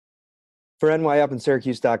For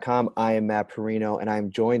NYUpInSyracuse.com, I am Matt Perino, and I'm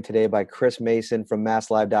joined today by Chris Mason from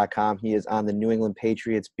MassLive.com. He is on the New England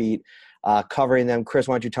Patriots beat, covering them. Chris,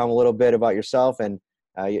 why don't you tell them a little bit about yourself? And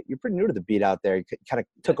you're pretty new to the beat out there. You kind of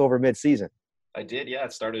took over mid-season. I did, yeah.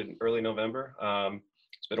 It started in early November.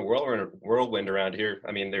 It's been a whirlwind around here.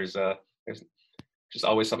 I mean, there's just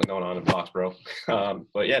always something going on in Foxborough.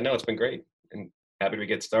 But yeah, no, it's been great, and happy to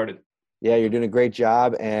get started. Yeah, you're doing a great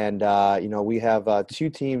job. And, we have two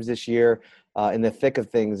teams this year in the thick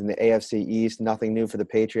of things in the AFC East. Nothing new for the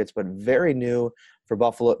Patriots, but very new for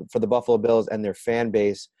the Buffalo Bills and their fan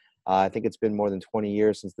base. I think it's been more than 20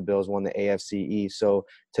 years since the Bills won the AFC East. So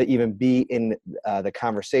to even be in the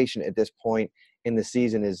conversation at this point in the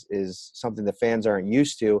season is something the fans aren't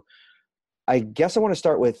used to. I guess I want to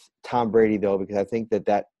start with Tom Brady, though, because I think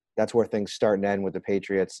that's where things start and end with the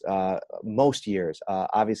Patriots most years.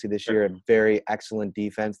 Obviously, this year, a very excellent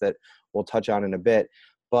defense that we'll touch on in a bit.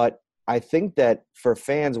 But I think that for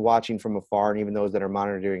fans watching from afar and even those that are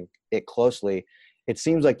monitoring it closely, it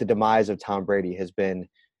seems like the demise of Tom Brady has been,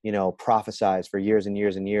 prophesized for years and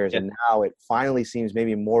years and years. Yeah. And now it finally seems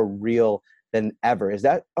maybe more real than ever. Is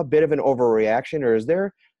that a bit of an overreaction, or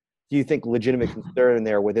do you think legitimate concern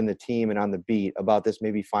there within the team and on the beat about this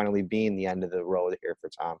maybe finally being the end of the road here for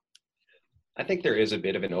Tom? I think there is a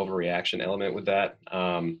bit of an overreaction element with that.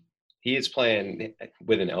 He is playing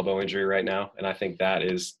with an elbow injury right now, and I think that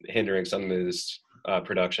is hindering some of his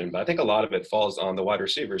production. But I think a lot of it falls on the wide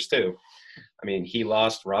receivers too. I mean, he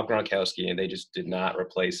lost Rob Gronkowski, and they just did not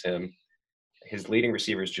replace him. His leading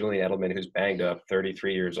receiver is Julian Edelman, who's banged up,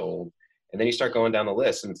 33 years old. And then you start going down the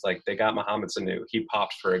list, and it's like they got Mohamed Sanu. He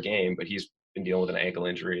popped for a game, but he's been dealing with an ankle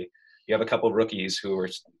injury. You have a couple of rookies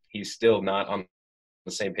he's still not on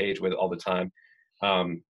the same page with all the time.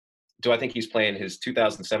 Do I think he's playing his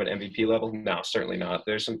 2007 MVP level? No, certainly not.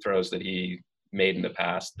 There's some throws that he made in the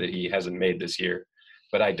past that he hasn't made this year.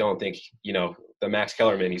 But I don't think, the Max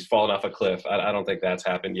Kellerman, he's fallen off a cliff. I don't think that's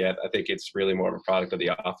happened yet. I think it's really more of a product of the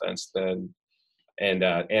offense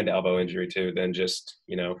and elbow injury too, than just,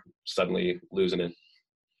 suddenly losing it.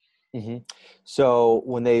 Mm-hmm. So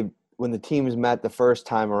when the teams met the first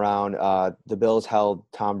time around, the Bills held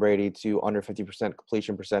Tom Brady to under 50%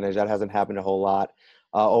 completion percentage. That hasn't happened a whole lot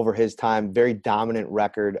over his time. Very dominant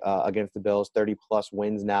record against the Bills, 30-plus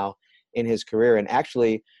wins now in his career. And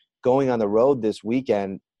actually going on the road this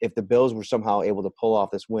weekend, if the Bills were somehow able to pull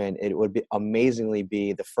off this win, it would amazingly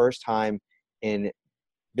be the first time in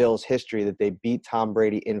Bills history that they beat Tom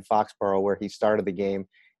Brady in Foxborough, where he started the game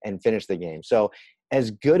and finished the game. So as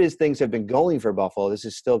good as things have been going for Buffalo, this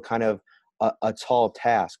is still kind of a tall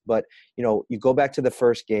task. But, you go back to the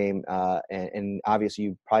first game, and obviously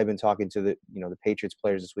you've probably been talking to the Patriots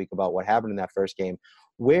players this week about what happened in that first game.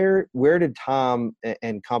 Where did Tom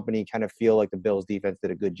and company kind of feel like the Bills defense did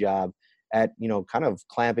a good job at, kind of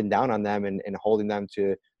clamping down on them and holding them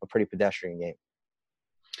to a pretty pedestrian game?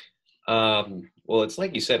 Well, it's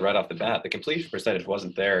like you said right off the bat, the completion percentage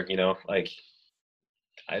wasn't there.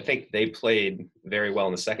 I think they played very well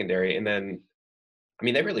in the secondary, and then,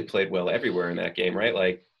 they really played well everywhere in that game, right?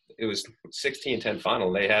 Like, it was 16-10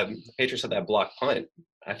 final. The Patriots had that block punt.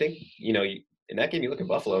 I think, in that game, you look at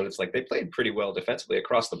Buffalo, and it's like they played pretty well defensively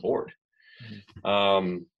across the board.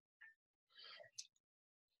 Mm-hmm.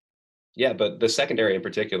 Yeah, but the secondary in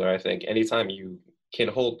particular, I think anytime you can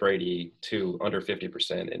hold Brady to under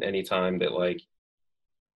 50%, and anytime that,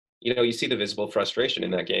 you see the visible frustration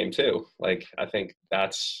in that game too. I think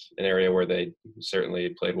that's an area where they certainly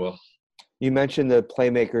played well. You mentioned the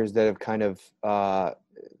playmakers that have kind of,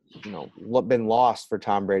 been lost for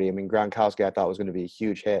Tom Brady. I mean, Gronkowski I thought was going to be a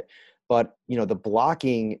huge hit. But, the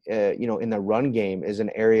blocking, in the run game is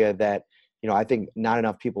an area that, I think not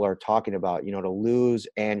enough people are talking about. To lose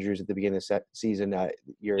Andrews at the beginning of the season,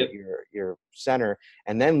 your center,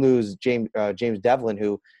 and then lose James Devlin,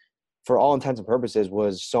 who, for all intents and purposes,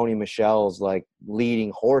 was Sony Michel's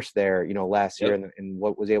leading horse there, last year, and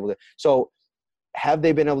what was able to. So, have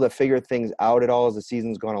they been able to figure things out at all as the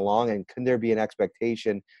season's gone along? And can there be an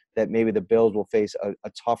expectation that maybe the Bills will face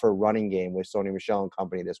a tougher running game with Sony Michel and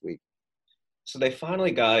company this week? So they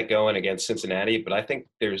finally got it going against Cincinnati, but I think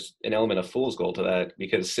there's an element of fool's gold to that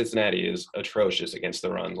because Cincinnati is atrocious against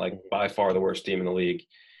the run, by far the worst team in the league.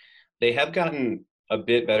 They have gotten a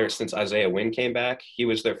bit better since Isaiah Wynn came back. He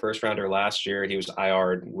was their first rounder last year. He was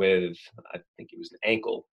IR'd with, I think it was an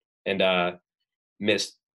ankle, and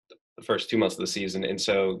missed the first 2 months of the season. And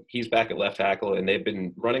so he's back at left tackle, and they've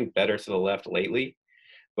been running better to the left lately.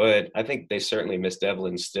 But I think they certainly missed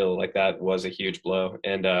Devlin still. That was a huge blow.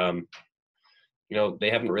 And, they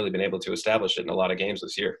haven't really been able to establish it in a lot of games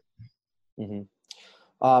this year. Mm-hmm.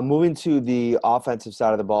 Moving to the offensive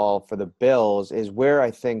side of the ball for the Bills is where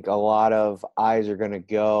I think a lot of eyes are going to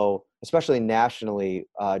go, especially nationally.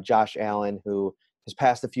 Josh Allen, who has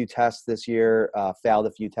passed a few tests this year, failed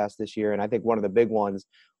a few tests this year, and I think one of the big ones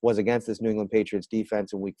was against this New England Patriots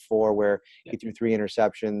defense in Week 4, where he threw 3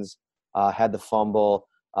 interceptions, had the fumble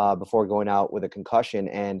before going out with a concussion.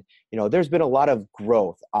 And there's been a lot of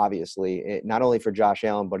growth, obviously, not only for Josh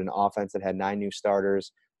Allen, but an offense that had 9 new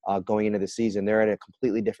starters. Going into the season, they're in a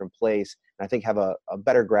completely different place, and I think have a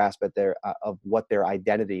better grasp at of what their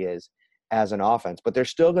identity is as an offense. But they're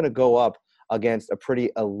still going to go up against a pretty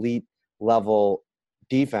elite level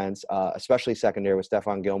defense, especially secondary with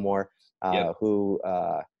Stephon Gilmore, who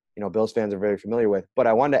Bills fans are very familiar with. But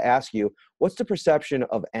I wanted to ask you, what's the perception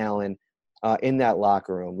of Allen in that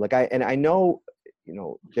locker room? I know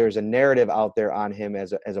there's a narrative out there on him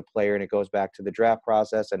as a player, and it goes back to the draft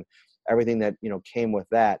process and everything that came with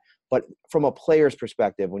that. But from a player's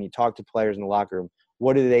perspective, when you talk to players in the locker room,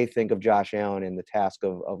 what do they think of Josh Allen and the task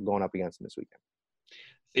of going up against him this weekend?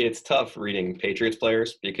 See, it's tough reading Patriots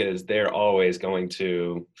players because they're always going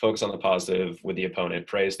to focus on the positive with the opponent,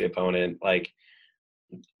 praise the opponent, like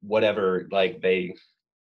whatever,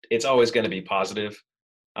 it's always going to be positive.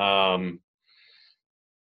 So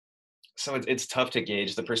it's tough to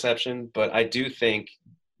gauge the perception, but I do think,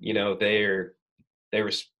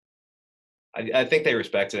 I think they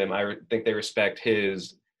respect him. I think they respect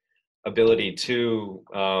his ability to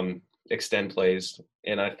extend plays,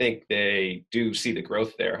 and I think they do see the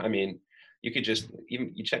growth there. I mean, you could just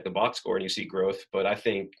you check the box score and you see growth, but I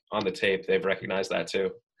think on the tape they've recognized that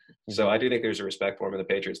too. So I do think there's a respect for him in the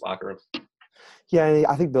Patriots locker room. Yeah, and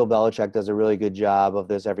I think Bill Belichick does a really good job of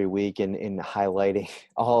this every week in highlighting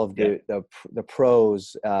all of the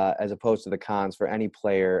pros as opposed to the cons for any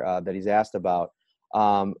player that he's asked about.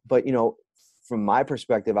 But from my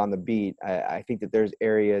perspective on the beat, I think that there's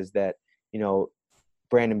areas that,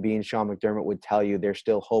 Brandon Beane, Sean McDermott would tell you they're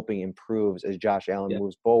still hoping improves as Josh Allen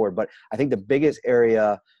moves forward. But I think the biggest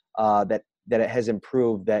area that it has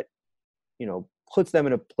improved that, puts them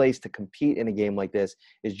in a place to compete in a game like this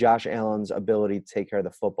is Josh Allen's ability to take care of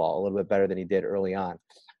the football a little bit better than he did early on.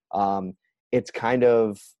 It's kind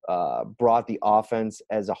of brought the offense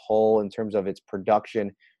as a whole in terms of its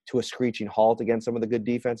production to a screeching halt against some of the good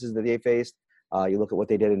defenses that they faced. You look at what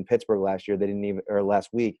they did in Pittsburgh last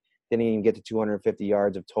week, didn't even get to 250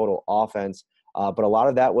 yards of total offense. But a lot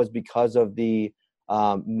of that was because of the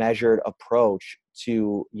measured approach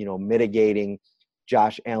to, mitigating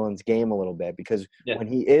Josh Allen's game a little bit, because when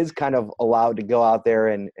he is kind of allowed to go out there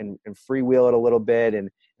and freewheel it a little bit and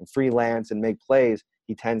freelance and make plays,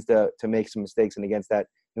 he tends to make some mistakes. And against that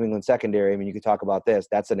New England secondary, I mean, you could talk about this.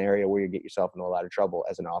 That's an area where you get yourself into a lot of trouble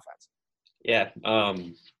as an offense. Yeah.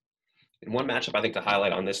 And one matchup I think to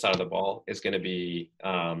highlight on this side of the ball is going to be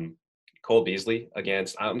Cole Beasley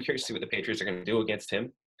against – I'm curious to see what the Patriots are going to do against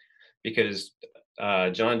him, because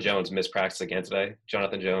John Jones missed practice again today.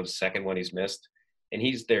 Jonathan Jones, second one he's missed, and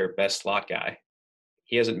he's their best slot guy.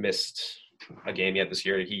 He hasn't missed a game yet this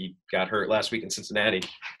year. He got hurt last week in Cincinnati.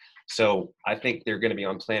 So I think they're going to be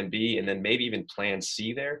on plan B and then maybe even plan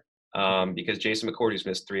C there, because Jason McCourty's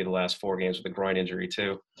missed 3 of the last 4 games with a groin injury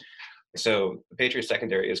too. So the Patriots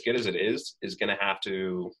secondary, as good as it is going to have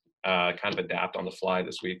to kind of adapt on the fly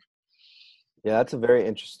this week. Yeah, that's a very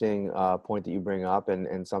interesting point that you bring up,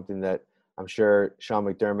 and something that I'm sure Sean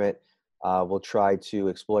McDermott will try to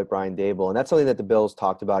exploit Brian Daboll. And that's something that the Bills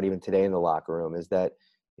talked about even today in the locker room, is that,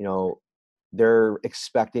 they're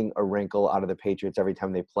expecting a wrinkle out of the Patriots every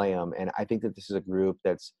time they play them. And I think that this is a group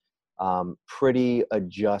that's pretty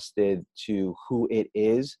adjusted to who it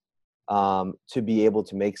is, to be able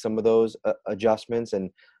to make some of those adjustments.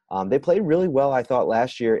 And they played really well, I thought,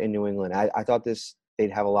 last year in New England. I thought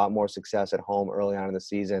they'd have a lot more success at home early on in the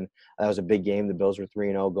season. That was a big game. The Bills were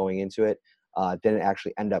 3-0 going into it. Didn't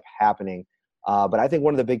actually end up happening. But I think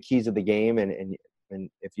one of the big keys of the game, and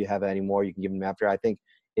if you have any more, you can give them after, I think,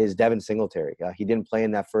 is Devin Singletary. He didn't play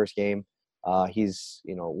in that first game. He's,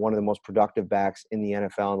 one of the most productive backs in the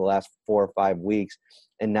NFL in the last 4 or 5 weeks.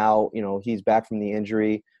 And now, he's back from the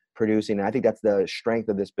injury, producing. And I think that's the strength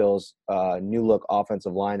of this Bills new look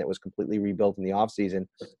offensive line that was completely rebuilt in the offseason,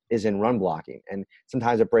 is in run blocking. And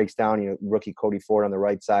sometimes it breaks down. Rookie Cody Ford on the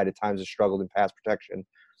right side at times has struggled in pass protection.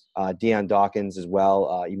 Deion Dawkins as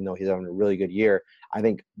well, even though he's having a really good year. I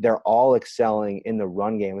think they're all excelling in the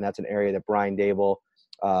run game, and that's an area that Brian Daboll,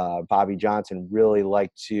 Bobby Johnson really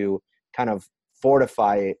like to kind of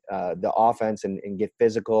fortify the offense and get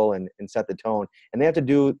physical and set the tone. And they have to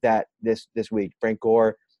do that this week. Frank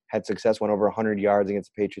Gore had success, went over 100 yards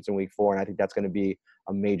against the Patriots in week 4, and I think that's going to be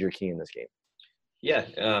a major key in this game. Yeah,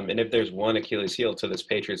 and if there's one Achilles heel to this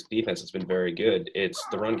Patriots defense that's been very good, it's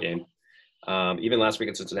the run game. Even last week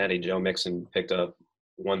in Cincinnati, Joe Mixon picked up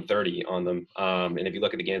 130 on them. And if you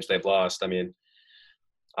look at the games they've lost, I mean,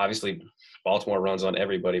 obviously Baltimore runs on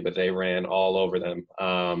everybody, but they ran all over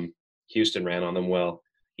them. Houston ran on them well.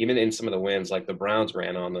 Even in some of the wins, like the Browns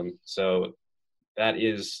ran on them. So that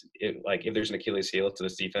is it. Like if there's an Achilles heel to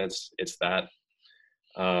this defense, it's that.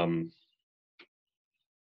 Um,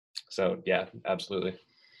 so yeah, absolutely.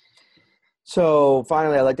 So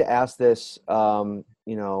finally, I'd like to ask this,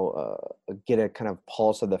 get a kind of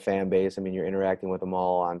pulse of the fan base. I mean, you're interacting with them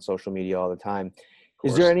all on social media all the time. Of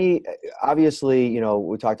Is there course. any, obviously,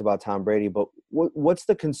 we talked about Tom Brady, but what's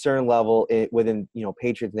the concern level within,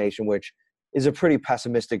 Patriots Nation, which is a pretty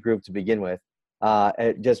pessimistic group to begin with,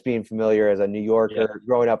 just being familiar as a New Yeah. Yorker,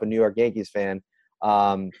 growing up a New York Yankees fan,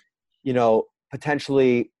 um,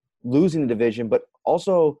 potentially losing the division, but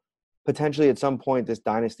also potentially at some point this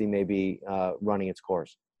dynasty may be running its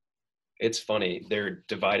course. It's funny. They're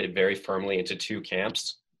divided very firmly into two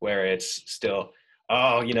camps where it's still,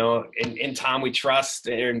 oh, in Tom we trust,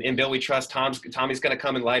 and in Bill we trust. Tommy's going to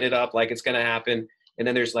come and light it up, like it's going to happen. And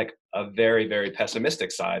then there's like a very, very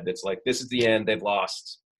pessimistic side that's like, this is the end. They've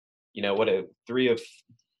lost, three of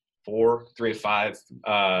four, 3 of 5,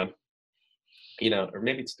 or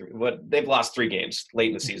maybe it's three. What they've lost 3 games late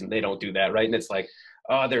in the season. They don't do that, right? And it's like,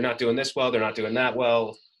 oh, they're not doing this well. They're not doing that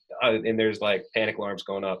well. And there's like panic alarms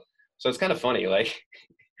going up. So it's kind of funny. Like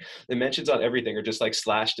the mentions on everything are just like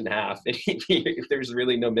slashed in half. And there's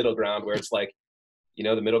really no middle ground where it's like,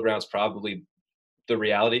 the middle ground's probably the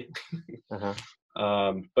reality. Uh-huh.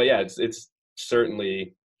 But yeah, it's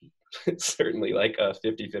certainly, it's certainly like a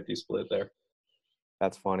 50-50 split there.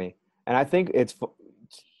 That's funny. And I think it's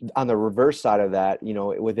on the reverse side of that,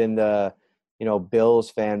 within the,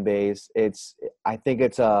 Bills fan base, I think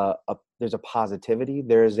it's there's a positivity.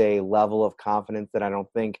 There's a level of confidence that I don't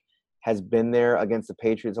think has been there against the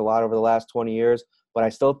Patriots a lot over the last 20 years. But I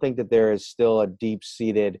still think that there is still a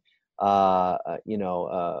deep-seated,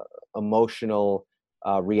 emotional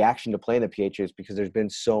reaction to playing the Patriots because there's been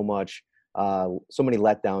so many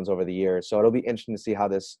letdowns over the years. So it'll be interesting to see how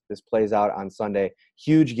this plays out on Sunday.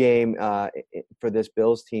 Huge game for this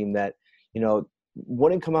Bills team that,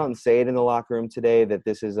 wouldn't come out and say it in the locker room today that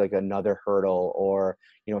this is like another hurdle or,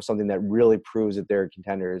 something that really proves that they're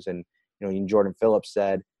contenders. And, Jordan Phillips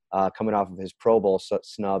said, coming off of his Pro Bowl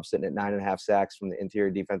snub, sitting at 9.5 sacks from the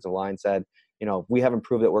interior defensive line, said, if we haven't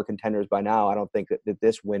proved that we're contenders by now, I don't think that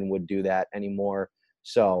this win would do that anymore.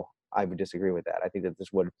 So I would disagree with that. I think that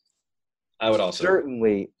this would I would also.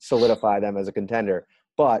 certainly solidify them as a contender.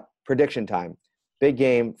 But prediction time. Big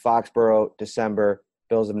game, Foxborough, December.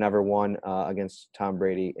 Bills have never won against Tom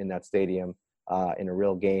Brady in that stadium in a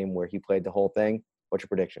real game where he played the whole thing. What's your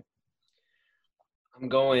prediction? I'm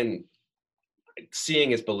going,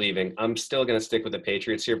 seeing is believing. I'm still going to stick with the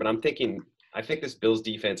Patriots here, but I think this Bills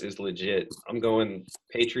defense is legit. I'm going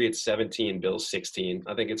Patriots 17, Bills 16.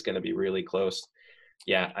 I think it's going to be really close.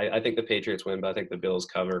 Yeah, I think the Patriots win, but I think the Bills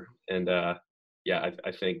cover. And I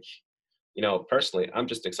think, personally, I'm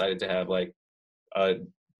just excited to have like a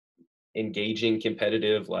engaging,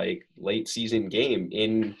 competitive, like late season game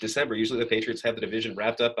in December. Usually the Patriots have the division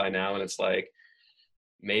wrapped up by now, and it's like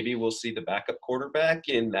maybe we'll see the backup quarterback,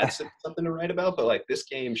 and that's something to write about. But like this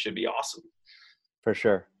game should be awesome. For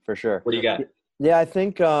sure. What do you got? Yeah, I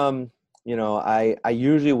think I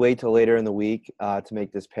usually wait till later in the week to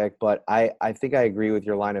make this pick, but I think I agree with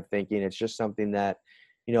your line of thinking. It's just something that,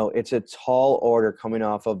 it's a tall order coming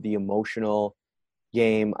off of the emotional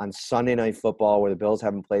game on Sunday Night Football where the Bills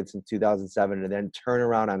haven't played since 2007 and then turn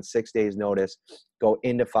around on 6 days' notice, go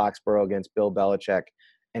into Foxborough against Bill Belichick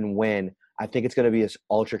and win. I think it's going to be this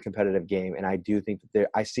ultra-competitive game, and I do think that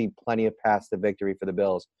I see plenty of paths to victory for the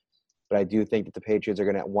Bills, but I do think that the Patriots are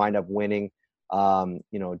going to wind up winning.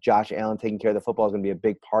 Josh Allen taking care of the football is going to be a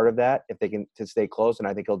big part of that if they can to stay close, and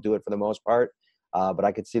I think he'll do it for the most part. But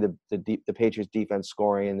I could see the Patriots defense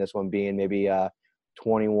scoring in this one being maybe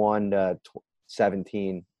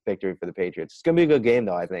 21-17 victory for the Patriots. It's going to be a good game,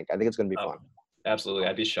 though. I think it's going to be fun. Absolutely,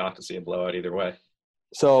 I'd be shocked to see a blowout either way.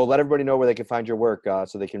 So let everybody know where they can find your work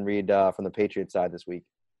so they can read from the Patriots side this week.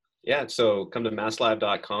 Yeah, so come to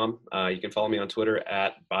masslive.com. You can follow me on Twitter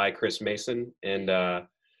at @bychrismason, and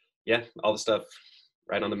all the stuff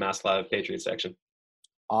right on the Mass Live Patriots section.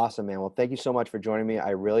 Awesome, man. Well, thank you so much for joining me.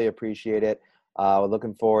 I really appreciate it. We're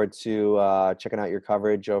looking forward to checking out your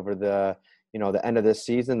coverage over the end of this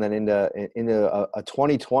season, then into a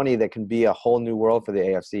 2020 that can be a whole new world for the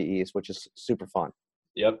AFC East, which is super fun.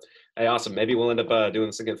 Yep. Hey, awesome. Maybe we'll end up doing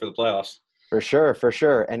this again for the playoffs. For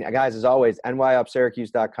sure. And guys, as always,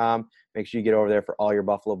 nyupsyracuse.com. Make sure you get over there for all your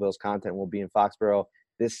Buffalo Bills content. We'll be in Foxborough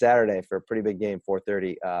this Saturday for a pretty big game,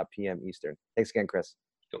 4:30 p.m. Eastern. Thanks again, Chris.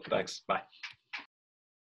 Thanks. Bye.